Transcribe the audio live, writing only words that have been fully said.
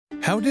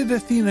How did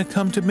Athena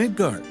come to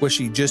Midgard? Was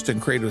she just in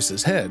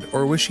Kratos' head,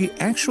 or was she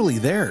actually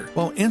there?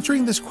 While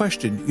answering this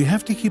question, you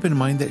have to keep in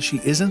mind that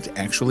she isn't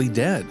actually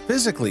dead.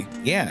 Physically,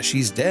 yeah,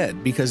 she's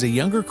dead because a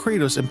younger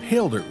Kratos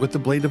impaled her with the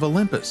blade of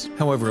Olympus.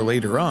 However,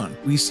 later on,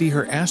 we see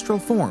her astral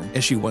form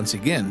as she once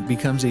again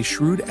becomes a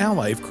shrewd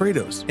ally of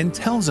Kratos and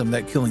tells him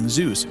that killing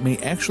Zeus may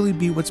actually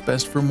be what's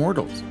best for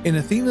mortals. In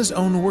Athena's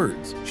own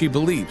words, she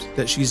believes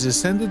that she's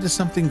ascended to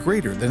something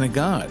greater than a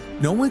god.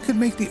 No one could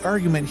make the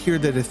argument here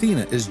that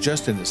Athena is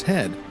just in his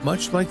head,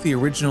 much like the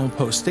original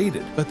post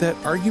stated, but that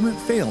argument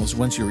fails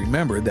once you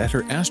remember that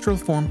her astral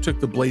form took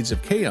the blades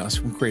of chaos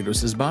from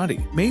Kratos' body.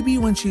 Maybe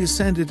when she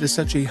ascended to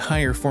such a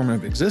higher form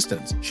of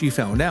existence, she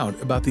found out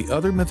about the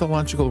other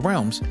mythological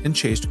realms and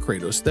chased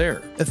Kratos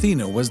there.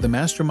 Athena was the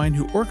mastermind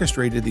who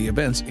orchestrated the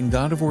events in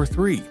God of War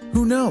 3.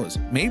 Who knows?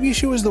 Maybe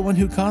she was the one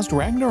who caused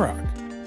Ragnarok.